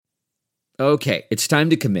Okay, it's time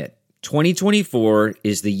to commit. 2024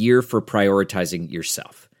 is the year for prioritizing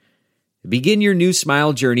yourself. Begin your new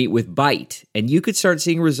smile journey with Byte, and you could start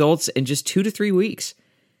seeing results in just 2 to 3 weeks.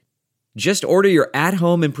 Just order your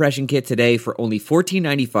at-home impression kit today for only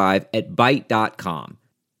 $14.95 at Byte.com.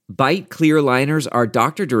 Byte clear liners are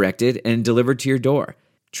doctor-directed and delivered to your door.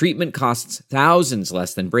 Treatment costs thousands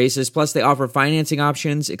less than braces, plus they offer financing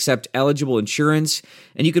options, accept eligible insurance,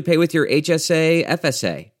 and you could pay with your HSA,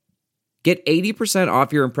 FSA. Get 80%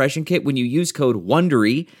 off your impression kit when you use code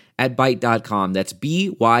WONDERY at Byte.com. That's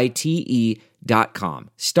BYTE.com.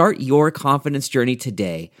 Start your confidence journey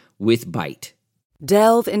today with Byte.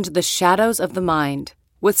 Delve into the shadows of the mind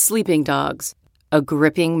with Sleeping Dogs, a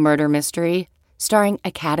gripping murder mystery starring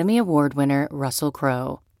Academy Award winner Russell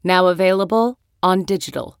Crowe. Now available on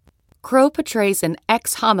digital. Crowe portrays an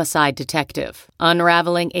ex-homicide detective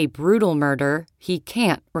unraveling a brutal murder he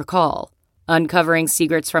can't recall. Uncovering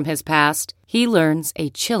secrets from his past, he learns a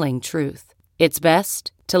chilling truth. It's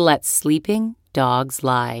best to let sleeping dogs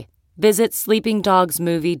lie. Visit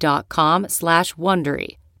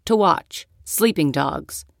sleepingdogsmovie.com/Wondery to watch Sleeping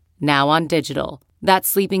Dogs, now on digital.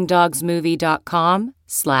 That's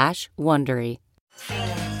sleepingdogsmovie.com/Wondery.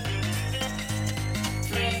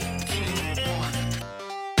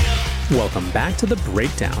 Welcome back to The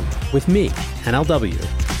Breakdown with me, NLW.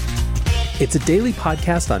 It's a daily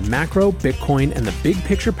podcast on macro, Bitcoin, and the big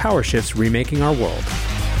picture power shifts remaking our world.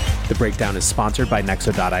 The Breakdown is sponsored by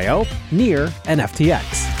Nexo.io, Near, and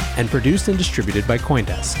FTX, and produced and distributed by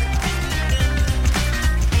CoinDesk.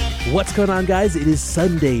 What's going on, guys? It is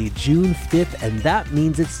Sunday, June 5th, and that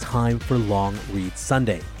means it's time for Long Read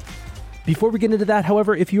Sunday. Before we get into that,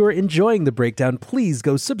 however, if you are enjoying The Breakdown, please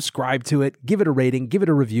go subscribe to it, give it a rating, give it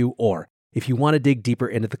a review, or if you want to dig deeper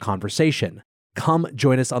into the conversation, come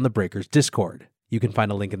join us on the Breakers Discord. You can find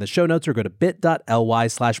a link in the show notes or go to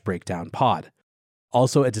bit.ly/breakdownpod.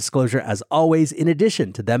 Also, a disclosure as always, in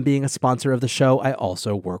addition to them being a sponsor of the show, I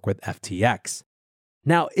also work with FTX.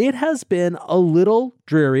 Now, it has been a little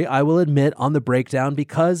dreary, I will admit, on the Breakdown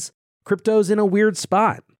because crypto's in a weird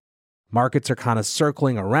spot. Markets are kind of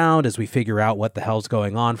circling around as we figure out what the hell's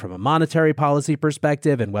going on from a monetary policy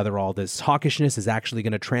perspective and whether all this hawkishness is actually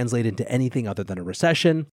going to translate into anything other than a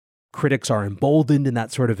recession. Critics are emboldened in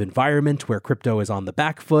that sort of environment where crypto is on the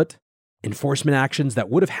back foot. Enforcement actions that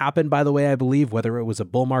would have happened, by the way, I believe, whether it was a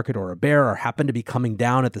bull market or a bear, are happen to be coming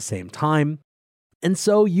down at the same time. And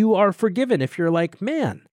so you are forgiven if you're like,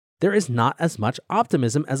 man, there is not as much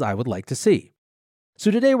optimism as I would like to see. So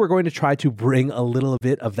today we're going to try to bring a little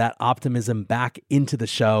bit of that optimism back into the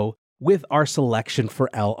show with our selection for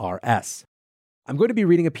LRS. I'm going to be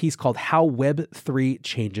reading a piece called How Web3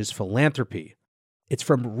 Changes Philanthropy. It's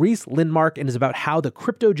from Reese Lindmark and is about how the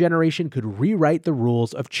crypto generation could rewrite the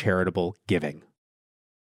rules of charitable giving.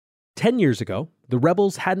 10 years ago, the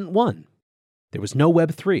rebels hadn't won. There was no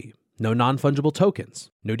Web3, no non-fungible tokens,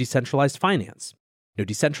 no decentralized finance, no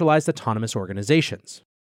decentralized autonomous organizations,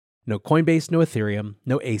 no Coinbase, no Ethereum,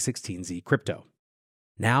 no A16Z crypto.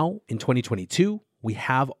 Now, in 2022, we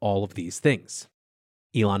have all of these things.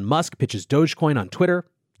 Elon Musk pitches Dogecoin on Twitter.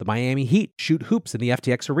 The Miami Heat shoot hoops in the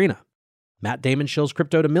FTX arena. Matt Damon shills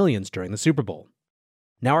crypto to millions during the Super Bowl.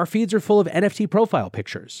 Now our feeds are full of NFT profile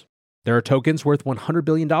pictures. There are tokens worth $100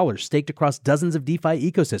 billion staked across dozens of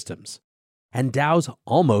DeFi ecosystems. And DAOs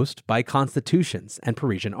almost buy constitutions and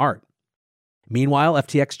Parisian art. Meanwhile,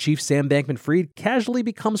 FTX chief Sam Bankman-Fried casually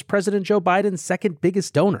becomes President Joe Biden's second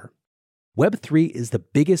biggest donor. Web3 is the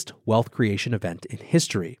biggest wealth creation event in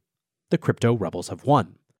history. The crypto rebels have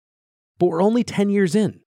won. But we're only 10 years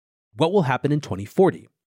in. What will happen in 2040?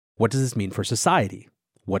 What does this mean for society?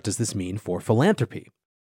 What does this mean for philanthropy?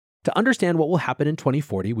 To understand what will happen in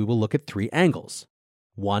 2040, we will look at 3 angles.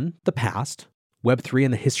 1, the past, Web3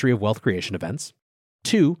 and the history of wealth creation events.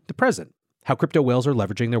 2, the present, how crypto whales are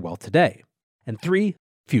leveraging their wealth today. And 3,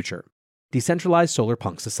 future, decentralized solar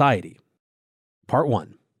punk society. Part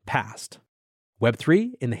 1, past,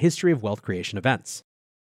 Web3 in the history of wealth creation events.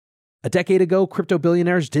 A decade ago, crypto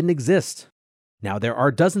billionaires didn't exist. Now there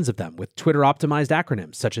are dozens of them with Twitter-optimized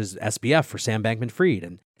acronyms such as SBF for Sam Bankman-Fried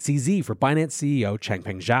and CZ for Binance CEO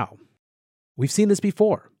Changpeng Zhao. We've seen this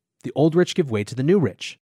before. The old rich give way to the new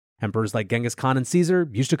rich. Emperors like Genghis Khan and Caesar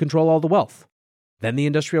used to control all the wealth. Then the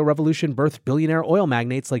Industrial Revolution birthed billionaire oil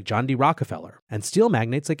magnates like John D. Rockefeller and steel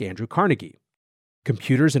magnates like Andrew Carnegie.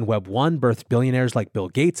 Computers in Web 1 birthed billionaires like Bill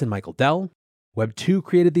Gates and Michael Dell. Web 2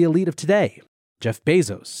 created the elite of today: Jeff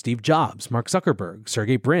Bezos, Steve Jobs, Mark Zuckerberg,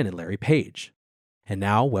 Sergey Brin, and Larry Page. And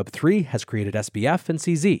now Web3 has created SBF and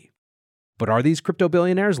CZ. But are these crypto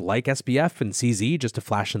billionaires like SBF and CZ just a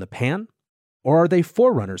flash in the pan? Or are they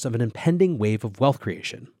forerunners of an impending wave of wealth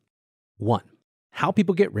creation? 1. How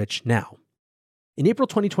People Get Rich Now. In April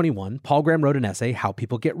 2021, Paul Graham wrote an essay, How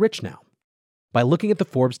People Get Rich Now. By looking at the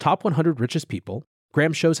Forbes top 100 richest people,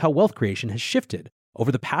 Graham shows how wealth creation has shifted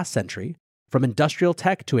over the past century from industrial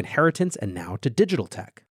tech to inheritance and now to digital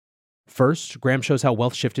tech. First, Graham shows how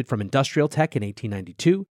wealth shifted from industrial tech in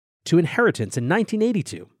 1892 to inheritance in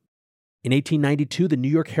 1982. In 1892, the New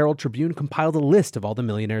York Herald Tribune compiled a list of all the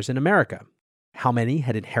millionaires in America. How many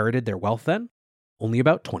had inherited their wealth then? Only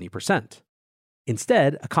about 20%.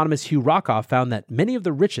 Instead, economist Hugh Rockoff found that many of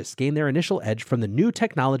the richest gained their initial edge from the new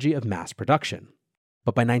technology of mass production.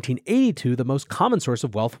 But by 1982, the most common source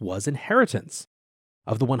of wealth was inheritance.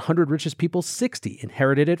 Of the 100 richest people, 60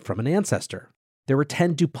 inherited it from an ancestor. There were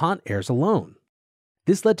 10 DuPont heirs alone.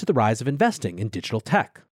 This led to the rise of investing in digital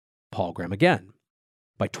tech. Paul Graham again.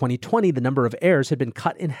 By 2020, the number of heirs had been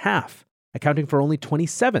cut in half, accounting for only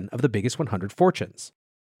 27 of the biggest 100 fortunes.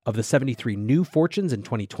 Of the 73 new fortunes in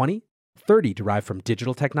 2020, 30 derived from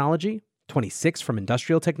digital technology, 26 from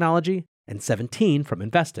industrial technology, and 17 from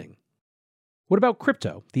investing. What about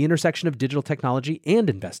crypto, the intersection of digital technology and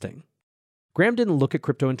investing? Graham didn't look at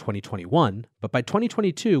crypto in 2021, but by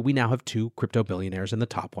 2022, we now have 2 crypto billionaires in the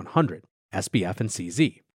top 100, SBF and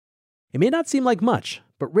CZ. It may not seem like much,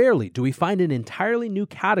 but rarely do we find an entirely new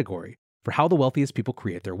category for how the wealthiest people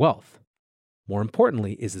create their wealth. More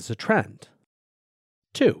importantly, is this a trend?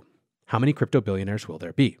 2. How many crypto billionaires will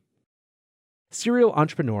there be? Serial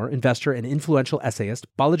entrepreneur, investor, and influential essayist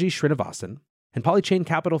Balaji Srinivasan and Polychain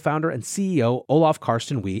Capital founder and CEO Olaf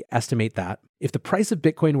Karsten Wee estimate that if the price of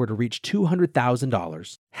Bitcoin were to reach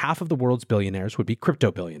 $200,000, half of the world's billionaires would be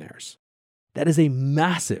crypto billionaires. That is a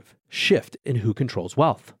massive shift in who controls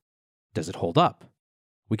wealth. Does it hold up?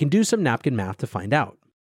 We can do some napkin math to find out.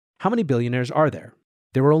 How many billionaires are there?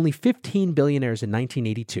 There were only 15 billionaires in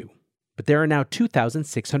 1982, but there are now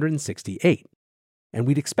 2,668. And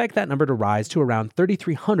we'd expect that number to rise to around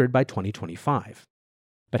 3,300 by 2025.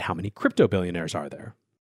 But how many crypto billionaires are there?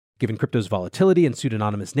 Given crypto's volatility and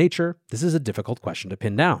pseudonymous nature, this is a difficult question to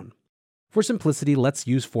pin down. For simplicity, let's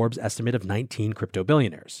use Forbes' estimate of 19 crypto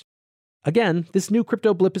billionaires. Again, this new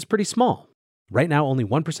crypto blip is pretty small. Right now, only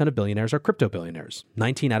 1% of billionaires are crypto billionaires,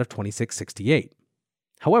 19 out of 2,668.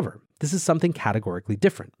 However, this is something categorically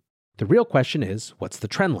different. The real question is, what's the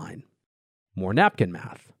trend line? More napkin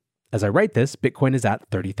math. As I write this, Bitcoin is at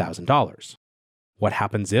 $30,000. What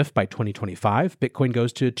happens if, by 2025, Bitcoin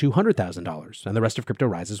goes to $200,000 and the rest of crypto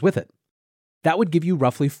rises with it? That would give you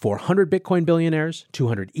roughly 400 Bitcoin billionaires,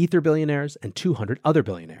 200 Ether billionaires, and 200 other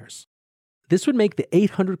billionaires. This would make the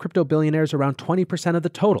 800 crypto billionaires around 20% of the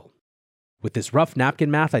total. With this rough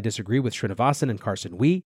napkin math, I disagree with Srinivasan and Karsten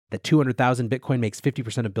Wee that 200,000 Bitcoin makes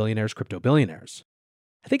 50% of billionaires crypto billionaires.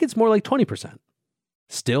 I think it's more like 20%.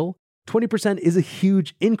 Still, 20% is a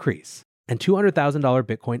huge increase, and $200,000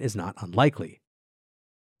 Bitcoin is not unlikely.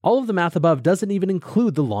 All of the math above doesn't even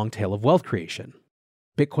include the long tail of wealth creation.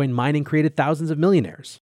 Bitcoin mining created thousands of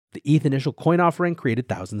millionaires. The ETH initial coin offering created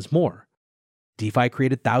thousands more. DeFi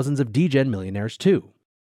created thousands of degen millionaires too.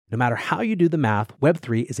 No matter how you do the math,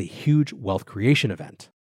 Web3 is a huge wealth creation event.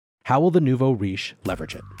 How will the nouveau riche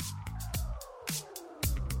leverage it?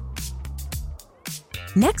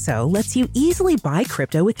 Nexo lets you easily buy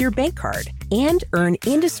crypto with your bank card and earn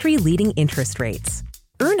industry-leading interest rates.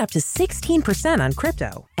 Earn up to 16% on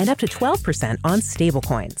crypto and up to 12% on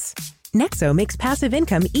stablecoins. Nexo makes passive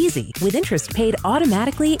income easy with interest paid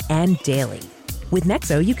automatically and daily. With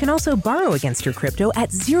Nexo, you can also borrow against your crypto at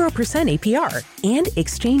 0% APR and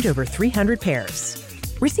exchange over 300 pairs.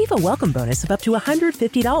 Receive a welcome bonus of up to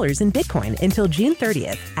 $150 in Bitcoin until June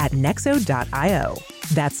 30th at nexo.io.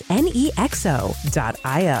 That's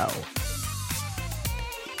nexo.io.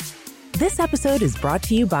 This episode is brought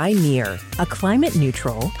to you by Near, a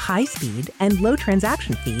climate-neutral, high-speed, and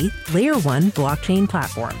low-transaction fee Layer 1 blockchain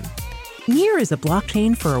platform. Near is a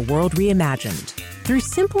blockchain for a world reimagined. Through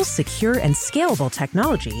simple, secure, and scalable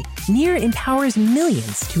technology, Near empowers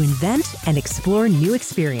millions to invent and explore new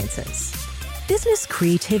experiences. Business,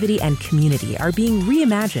 creativity, and community are being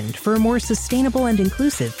reimagined for a more sustainable and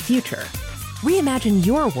inclusive future. Reimagine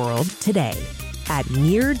your world today at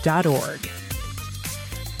near.org.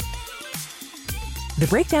 The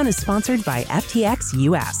Breakdown is sponsored by FTX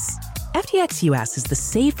US. FTX US is the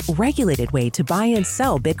safe, regulated way to buy and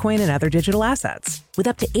sell Bitcoin and other digital assets, with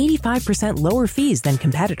up to 85% lower fees than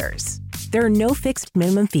competitors. There are no fixed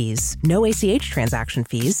minimum fees, no ACH transaction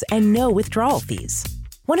fees, and no withdrawal fees.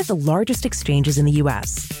 One of the largest exchanges in the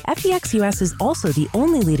US, FTX US is also the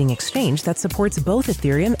only leading exchange that supports both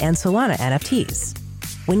Ethereum and Solana NFTs.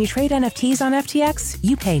 When you trade NFTs on FTX,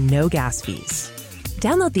 you pay no gas fees.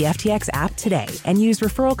 Download the FTX app today and use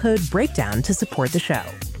referral code BREAKDOWN to support the show.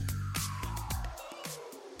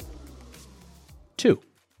 2.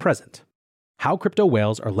 Present. How crypto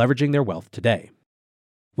whales are leveraging their wealth today.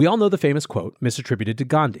 We all know the famous quote misattributed to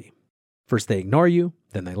Gandhi. First they ignore you,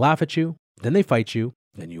 then they laugh at you, then they fight you,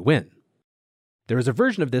 then you win. There is a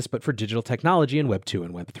version of this but for digital technology in Web 2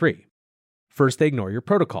 and Web 3. First they ignore your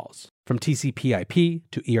protocols, from TCP/IP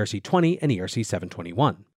to ERC20 and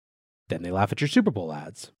ERC721. Then they laugh at your Super Bowl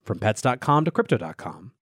ads, from pets.com to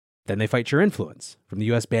crypto.com. Then they fight your influence, from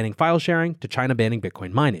the US banning file sharing to China banning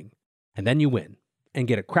Bitcoin mining. And then you win, and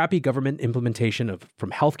get a crappy government implementation of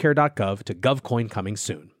from healthcare.gov to GovCoin coming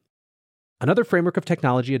soon. Another framework of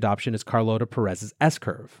technology adoption is Carlota Perez's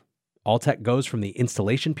S-curve. All tech goes from the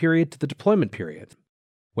installation period to the deployment period.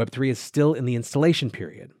 Web3 is still in the installation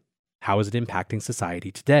period. How is it impacting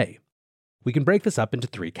society today? We can break this up into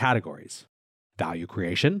 3 categories. Value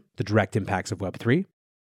creation, the direct impacts of Web3.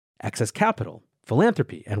 Excess capital,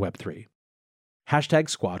 philanthropy, and Web3. Hashtag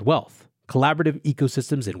squad wealth, collaborative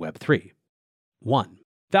ecosystems in Web3. 1.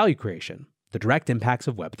 Value creation, the direct impacts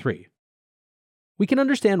of Web3. We can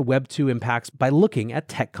understand Web 2 impacts by looking at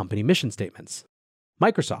tech company mission statements.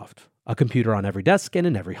 Microsoft, a computer on every desk and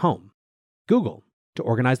in every home. Google, to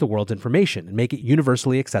organize the world's information and make it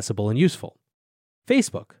universally accessible and useful.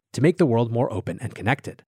 Facebook, to make the world more open and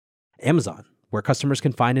connected. Amazon, where customers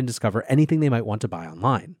can find and discover anything they might want to buy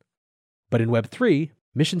online. But in Web 3,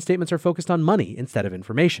 mission statements are focused on money instead of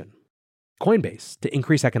information. Coinbase, to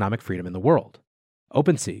increase economic freedom in the world.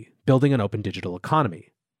 OpenSea, building an open digital economy.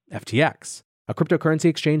 FTX, a cryptocurrency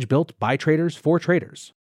exchange built by traders for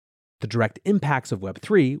traders. The direct impacts of Web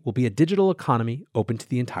 3 will be a digital economy open to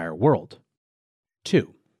the entire world.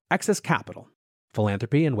 2. Excess capital,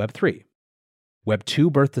 philanthropy, and Web 3. Web 2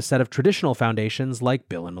 birthed a set of traditional foundations like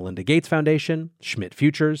Bill and Melinda Gates Foundation, Schmidt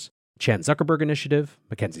Futures, Chan Zuckerberg Initiative,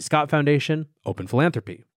 Mackenzie Scott Foundation, Open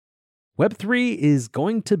Philanthropy. Web 3 is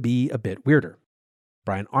going to be a bit weirder.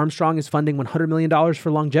 Brian Armstrong is funding $100 million for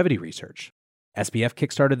longevity research. SBF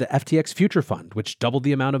kickstarted the FTX Future Fund, which doubled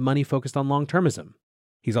the amount of money focused on long-termism.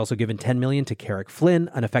 He's also given $10 million to Carrick Flynn,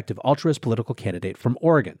 an effective altruist political candidate from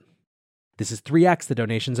Oregon. This is 3x the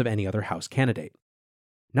donations of any other House candidate.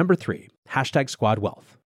 Number 3, hashtag squad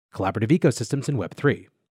wealth, collaborative ecosystems in Web 3.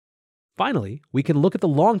 Finally, we can look at the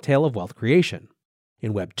long tail of wealth creation.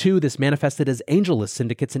 In Web 2, this manifested as angel list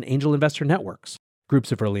syndicates and angel investor networks.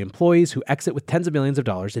 Groups of early employees who exit with tens of millions of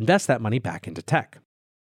dollars invest that money back into tech.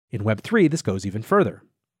 In Web 3, this goes even further.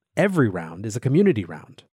 Every round is a community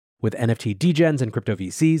round, with NFT degens and crypto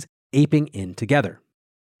VCs aping in together.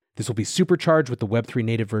 This will be supercharged with the Web 3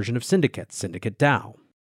 native version of Syndicate, Syndicate DAO.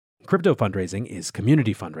 Crypto fundraising is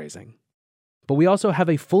community fundraising. But we also have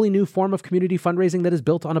a fully new form of community fundraising that is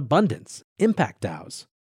built on abundance, Impact DAOs.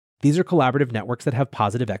 These are collaborative networks that have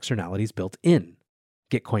positive externalities built in.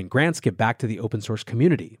 Gitcoin grants give back to the open source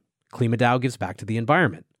community. KlimaDAO gives back to the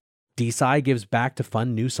environment. DeSci gives back to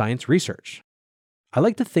fund new science research. I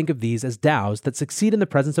like to think of these as DAOs that succeed in the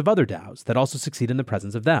presence of other DAOs that also succeed in the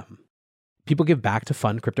presence of them. People give back to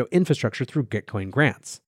fund crypto infrastructure through Gitcoin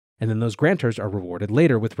grants, and then those grantors are rewarded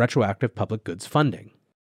later with retroactive public goods funding.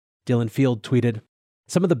 Dylan Field tweeted,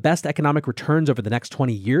 "Some of the best economic returns over the next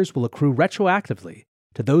 20 years will accrue retroactively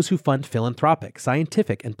to those who fund philanthropic,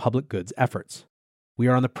 scientific, and public goods efforts. We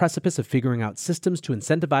are on the precipice of figuring out systems to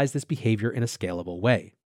incentivize this behavior in a scalable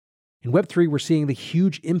way." In Web3, we're seeing the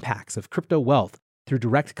huge impacts of crypto wealth through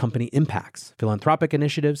direct company impacts, philanthropic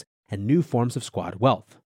initiatives, and new forms of squad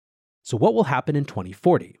wealth. So what will happen in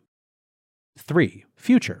 2040? 3.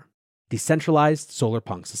 Future. Decentralized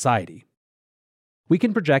solarpunk society. We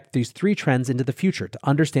can project these 3 trends into the future to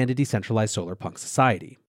understand a decentralized solarpunk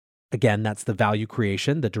society. Again, that's the value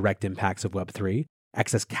creation, the direct impacts of Web3,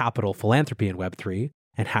 excess capital philanthropy in Web3,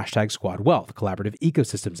 and hashtag squad wealth, collaborative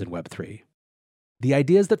ecosystems in Web3. The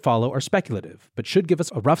ideas that follow are speculative, but should give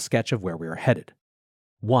us a rough sketch of where we are headed.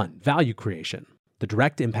 1. Value creation, the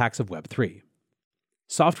direct impacts of Web3.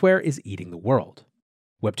 Software is eating the world.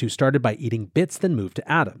 Web 2 started by eating bits, then moved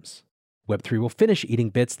to atoms. Web 3 will finish eating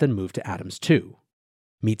bits, then move to atoms too.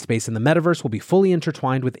 Meatspace and the metaverse will be fully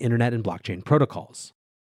intertwined with internet and blockchain protocols.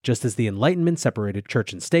 Just as the Enlightenment separated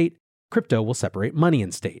church and state, crypto will separate money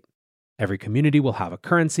and state. Every community will have a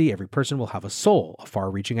currency, every person will have a soul, a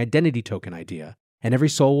far-reaching identity token idea, and every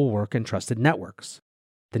soul will work in trusted networks.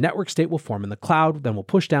 The network state will form in the cloud, then will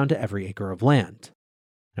push down to every acre of land.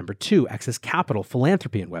 Number 2, excess capital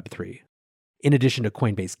philanthropy in Web3. In addition to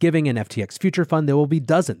Coinbase Giving and FTX Future Fund, there will be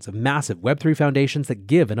dozens of massive Web3 foundations that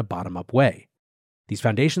give in a bottom-up way. These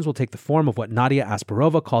foundations will take the form of what Nadia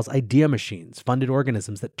Asparova calls idea machines, funded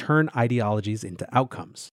organisms that turn ideologies into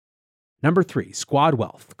outcomes. Number 3, squad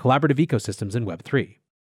wealth, collaborative ecosystems in Web3.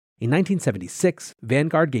 In 1976,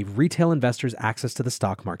 Vanguard gave retail investors access to the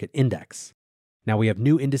stock market index. Now we have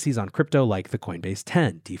new indices on crypto like the Coinbase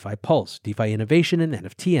 10, DeFi Pulse, DeFi Innovation, and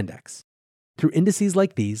NFT Index. Through indices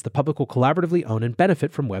like these, the public will collaboratively own and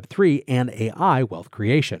benefit from Web3 and AI wealth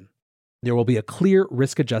creation. There will be a clear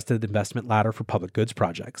risk-adjusted investment ladder for public goods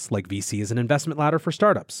projects, like VC is an investment ladder for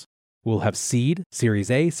startups. We'll have seed,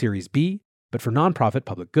 Series A, Series B, but for nonprofit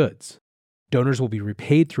public goods. Donors will be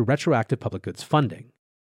repaid through retroactive public goods funding.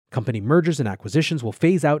 Company mergers and acquisitions will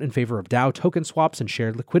phase out in favor of DAO token swaps and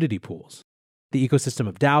shared liquidity pools. The ecosystem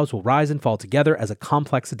of DAOs will rise and fall together as a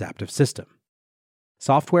complex adaptive system.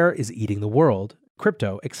 Software is eating the world.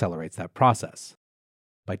 Crypto accelerates that process.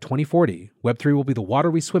 By 2040, Web3 will be the water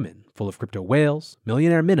we swim in, full of crypto whales,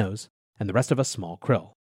 millionaire minnows, and the rest of us small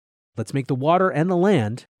krill. Let's make the water and the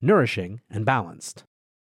land nourishing and balanced.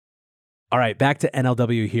 All right, back to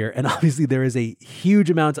NLW here. And obviously there is a huge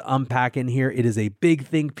amount to unpack in here. It is a big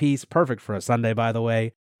think piece, perfect for a Sunday, by the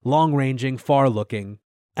way. Long-ranging, far-looking.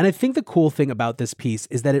 And I think the cool thing about this piece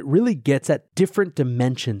is that it really gets at different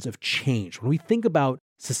dimensions of change. When we think about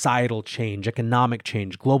societal change, economic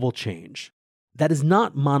change, global change, that is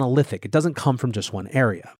not monolithic. It doesn't come from just one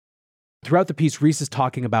area. Throughout the piece, Reese is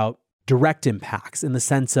talking about direct impacts in the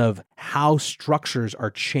sense of how structures are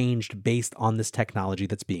changed based on this technology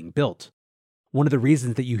that's being built. One of the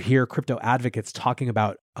reasons that you hear crypto advocates talking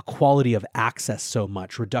about equality of access so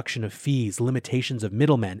much, reduction of fees, limitations of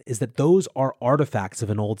middlemen, is that those are artifacts of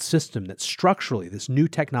an old system that structurally this new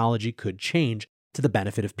technology could change to the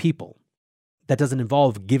benefit of people. That doesn't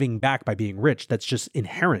involve giving back by being rich. That's just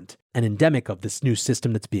inherent and endemic of this new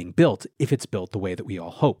system that's being built, if it's built the way that we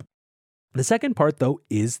all hope. The second part, though,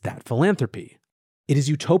 is that philanthropy. It is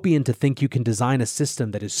utopian to think you can design a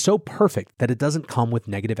system that is so perfect that it doesn't come with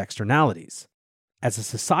negative externalities. As a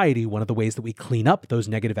society, one of the ways that we clean up those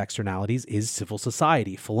negative externalities is civil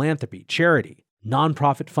society, philanthropy, charity,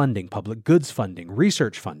 nonprofit funding, public goods funding,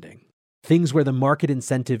 research funding, things where the market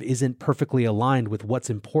incentive isn't perfectly aligned with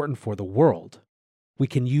what's important for the world. We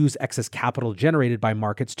can use excess capital generated by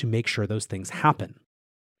markets to make sure those things happen.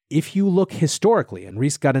 If you look historically, and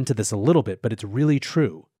Reese got into this a little bit, but it's really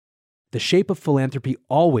true, the shape of philanthropy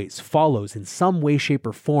always follows in some way, shape,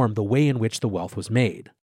 or form the way in which the wealth was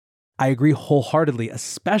made. I agree wholeheartedly,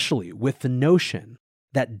 especially with the notion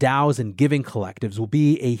that DAOs and giving collectives will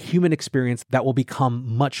be a human experience that will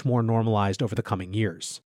become much more normalized over the coming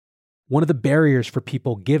years. One of the barriers for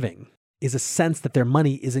people giving is a sense that their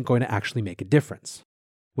money isn't going to actually make a difference.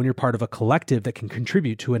 When you're part of a collective that can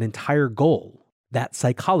contribute to an entire goal, that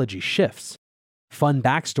psychology shifts. Fun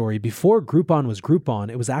backstory, before Groupon was Groupon,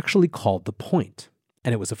 it was actually called The Point,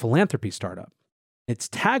 and it was a philanthropy startup. Its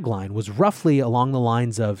tagline was roughly along the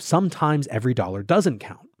lines of, sometimes every dollar doesn't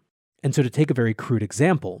count. And so to take a very crude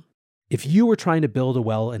example, if you were trying to build a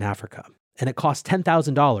well in Africa, and it cost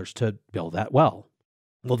 $10,000 to build that well,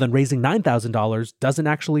 well then raising $9,000 doesn't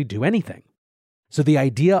actually do anything. So the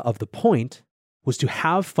idea of The Point was to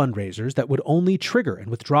have fundraisers that would only trigger and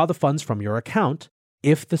withdraw the funds from your account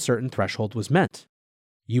if the certain threshold was met.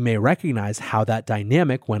 You may recognize how that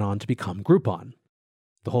dynamic went on to become Groupon.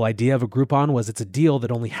 The whole idea of a Groupon was it's a deal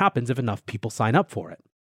that only happens if enough people sign up for it.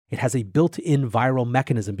 It has a built-in viral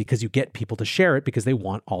mechanism because you get people to share it because they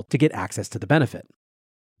want all to get access to the benefit.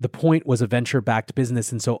 The Point was a venture-backed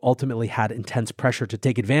business and so ultimately had intense pressure to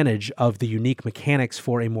take advantage of the unique mechanics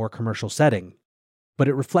for a more commercial setting. But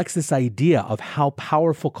it reflects this idea of how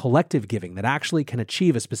powerful collective giving that actually can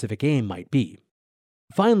achieve a specific aim might be.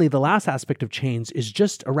 Finally, the last aspect of change is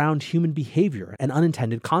just around human behavior and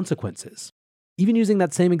unintended consequences. Even using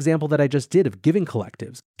that same example that I just did of giving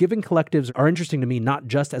collectives are interesting to me not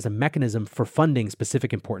just as a mechanism for funding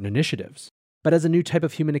specific important initiatives, but as a new type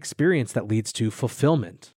of human experience that leads to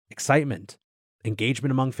fulfillment, excitement,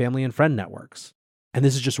 engagement among family and friend networks. And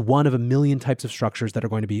this is just one of a million types of structures that are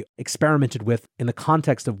going to be experimented with in the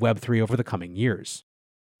context of Web3 over the coming years.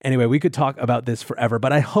 Anyway, we could talk about this forever,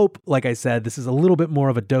 but I hope, like I said, this is a little bit more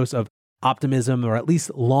of a dose of optimism or at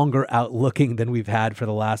least longer outlooking than we've had for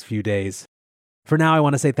the last few days. For now, I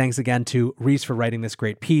want to say thanks again to Reese for writing this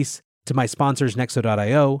great piece, to my sponsors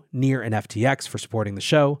Nexo.io, Near, and FTX for supporting the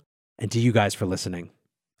show, and to you guys for listening.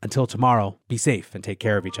 Until tomorrow, be safe and take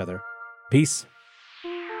care of each other. Peace.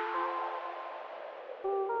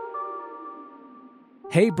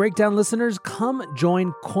 Hey, Breakdown listeners, come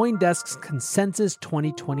join CoinDesk's Consensus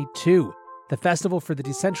 2022, the festival for the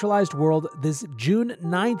decentralized world, this June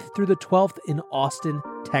 9th through the 12th in Austin,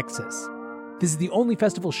 Texas. This is the only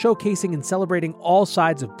festival showcasing and celebrating all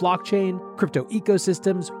sides of blockchain, crypto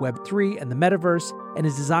ecosystems, Web3, and the metaverse, and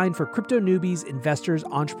is designed for crypto newbies, investors,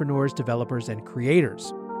 entrepreneurs, developers, and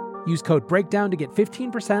creators. Use code BREAKDOWN to get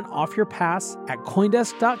 15% off your pass at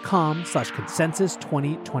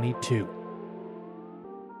coindesk.com/consensus2022.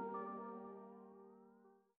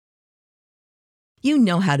 You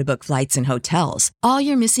know how to book flights and hotels. All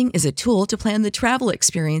you're missing is a tool to plan the travel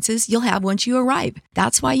experiences you'll have once you arrive.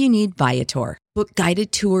 That's why you need Viator. Book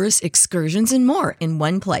guided tours, excursions, and more in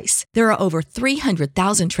one place. There are over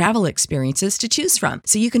 300,000 travel experiences to choose from,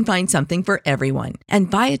 so you can find something for everyone. And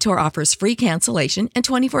Viator offers free cancellation and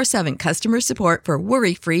 24/7 customer support for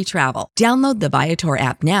worry-free travel. Download the Viator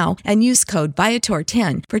app now and use code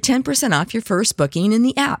Viator10 for 10% off your first booking in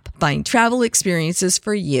the app. Find travel experiences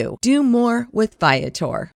for you. Do more with Viator.